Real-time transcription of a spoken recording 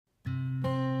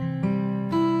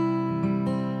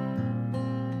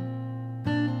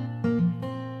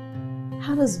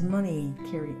does money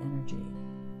carry energy?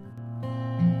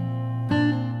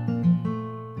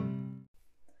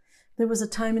 There was a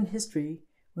time in history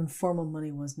when formal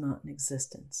money was not in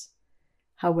existence.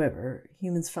 However,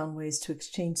 humans found ways to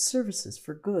exchange services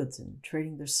for goods and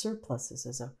trading their surpluses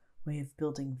as a way of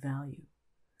building value.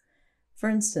 For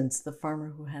instance, the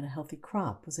farmer who had a healthy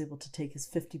crop was able to take his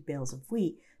 50 bales of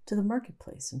wheat to the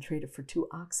marketplace and trade it for 2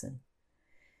 oxen.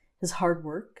 His hard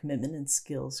work, commitment, and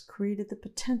skills created the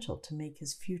potential to make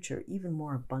his future even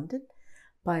more abundant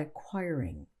by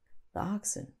acquiring the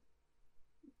oxen.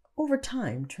 Over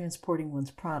time, transporting one's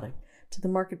product to the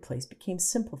marketplace became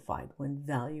simplified when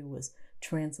value was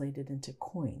translated into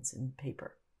coins and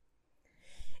paper.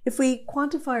 If we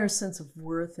quantify our sense of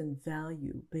worth and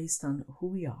value based on who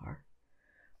we are,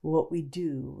 what we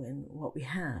do, and what we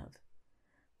have,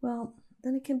 well,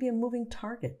 then it can be a moving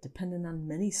target dependent on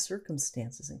many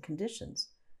circumstances and conditions.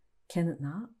 Can it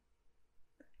not?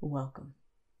 Welcome.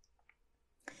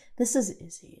 This is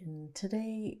Izzy, and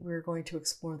today we're going to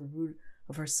explore the root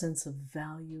of our sense of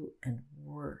value and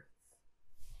worth.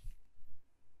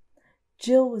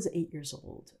 Jill was 8 years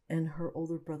old, and her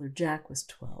older brother Jack was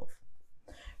 12.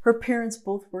 Her parents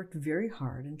both worked very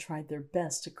hard and tried their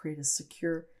best to create a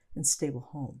secure and stable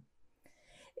home.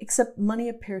 Except money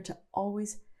appeared to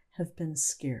always have been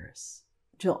scarce.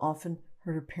 Jill often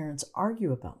heard her parents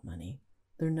argue about money.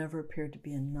 There never appeared to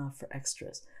be enough for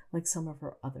extras, like some of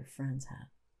her other friends had.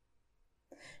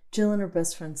 Jill and her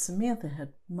best friend Samantha had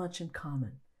much in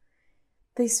common.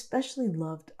 They especially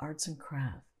loved arts and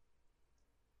crafts.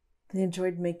 They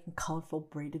enjoyed making colorful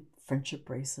braided friendship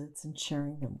bracelets and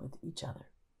sharing them with each other.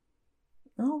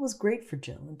 All was great for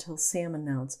Jill until Sam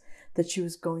announced that she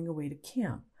was going away to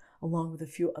camp, along with a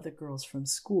few other girls from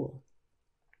school.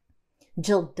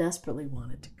 Jill desperately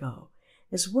wanted to go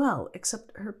as well,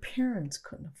 except her parents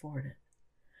couldn't afford it.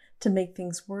 To make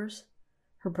things worse,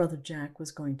 her brother Jack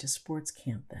was going to sports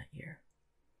camp that year.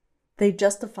 They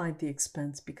justified the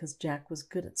expense because Jack was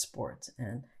good at sports,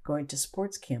 and going to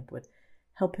sports camp would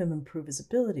help him improve his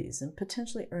abilities and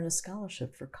potentially earn a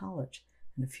scholarship for college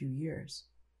in a few years.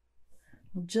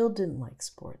 Well, Jill didn't like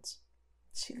sports.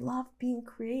 She loved being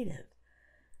creative,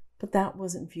 but that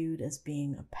wasn't viewed as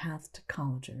being a path to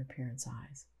college in her parents'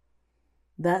 eyes.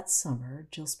 That summer,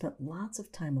 Jill spent lots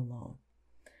of time alone,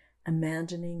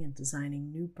 imagining and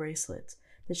designing new bracelets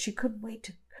that she couldn't wait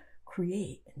to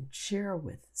create and share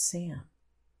with Sam.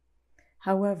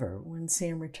 However, when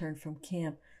Sam returned from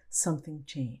camp, something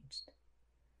changed.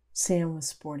 Sam was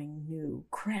sporting new,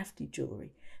 crafty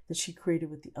jewelry that she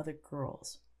created with the other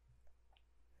girls.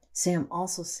 Sam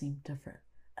also seemed different,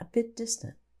 a bit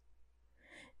distant.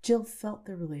 Jill felt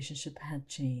their relationship had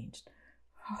changed.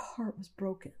 Her heart was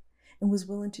broken and was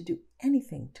willing to do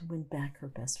anything to win back her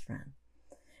best friend.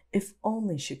 If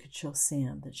only she could show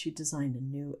Sam that she designed a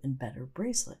new and better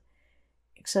bracelet.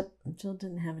 Except Jill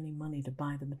didn't have any money to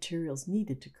buy the materials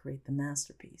needed to create the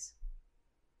masterpiece.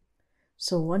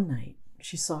 So one night,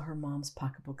 she saw her mom's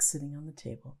pocketbook sitting on the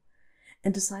table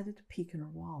and decided to peek in her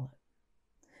wallet.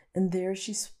 And there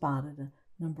she spotted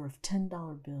a number of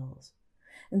 $10 bills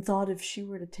and thought if she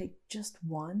were to take just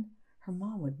one, her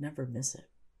mom would never miss it.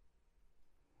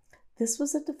 This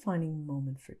was a defining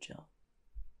moment for Jill.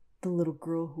 The little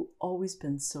girl who always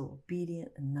been so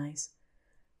obedient and nice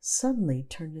suddenly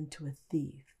turned into a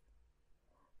thief.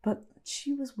 But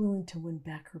she was willing to win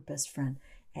back her best friend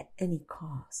at any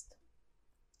cost.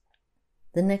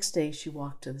 The next day she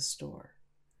walked to the store,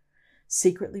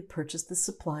 secretly purchased the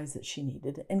supplies that she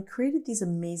needed, and created these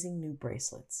amazing new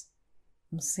bracelets.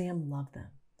 Sam loved them,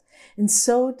 and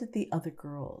so did the other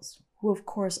girls, who of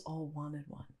course all wanted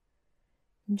one.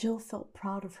 And Jill felt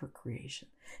proud of her creation,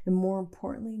 and more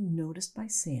importantly, noticed by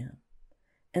Sam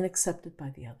and accepted by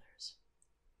the others.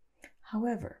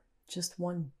 However, just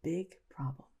one big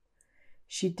problem.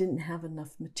 She didn't have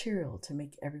enough material to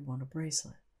make everyone a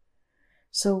bracelet.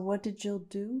 So what did Jill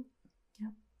do?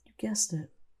 Yep, you guessed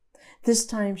it. This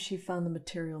time she found the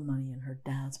material money in her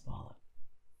dad's wallet.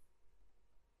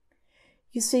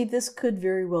 You see, this could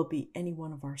very well be any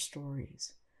one of our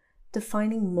stories.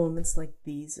 Defining moments like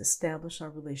these establish our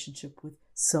relationship with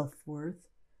self-worth,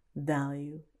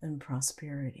 value, and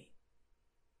prosperity.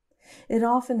 It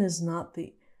often is not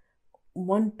the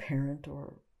one parent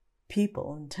or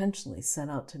people intentionally set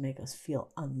out to make us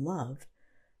feel unloved,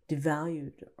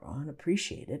 devalued, or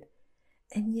unappreciated,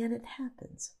 and yet it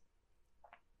happens.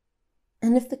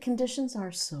 And if the conditions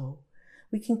are so,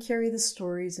 we can carry the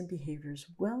stories and behaviors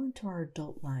well into our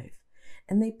adult life,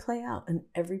 and they play out in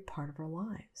every part of our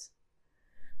lives.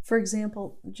 For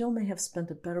example, Jill may have spent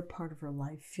a better part of her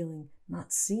life feeling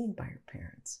not seen by her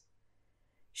parents.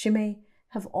 She may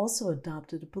have also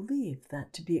adopted a belief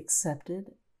that to be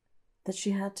accepted, that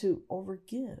she had to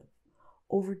overgive,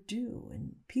 overdo,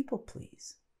 and people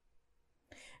please.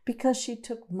 Because she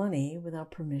took money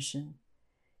without permission,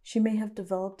 she may have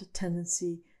developed a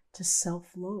tendency to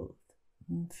self-loathe,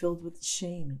 filled with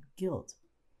shame and guilt,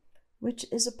 which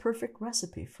is a perfect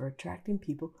recipe for attracting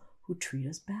people who treat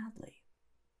us badly.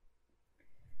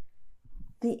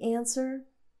 The answer: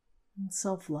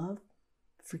 self-love,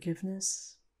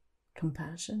 forgiveness,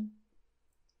 compassion.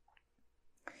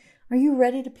 Are you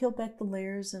ready to peel back the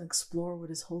layers and explore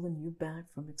what is holding you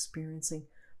back from experiencing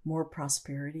more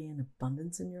prosperity and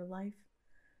abundance in your life?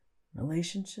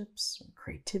 Relationships,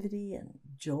 creativity, and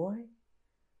joy?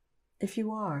 If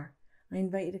you are, I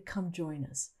invite you to come join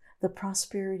us, the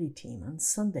Prosperity Team, on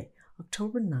Sunday,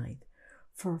 October 9th,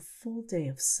 for a full day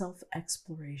of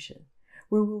self-exploration,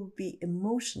 where we will be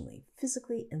emotionally,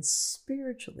 physically, and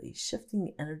spiritually shifting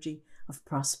the energy of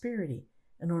prosperity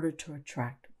in order to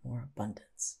attract more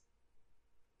abundance.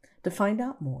 To find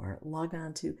out more, log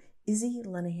on to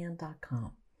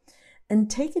izzylenahan.com and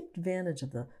take advantage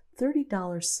of the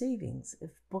 $30 savings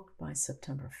if booked by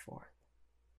September 4th.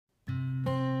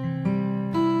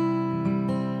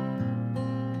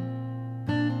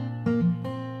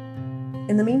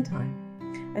 In the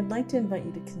meantime, I'd like to invite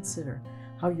you to consider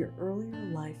how your earlier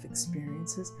life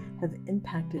experiences have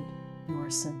impacted your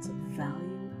sense of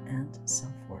value and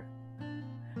self-worth.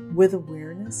 With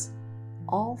awareness,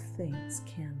 all things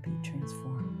can be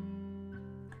transformed.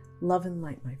 Love and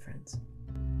light, my friends.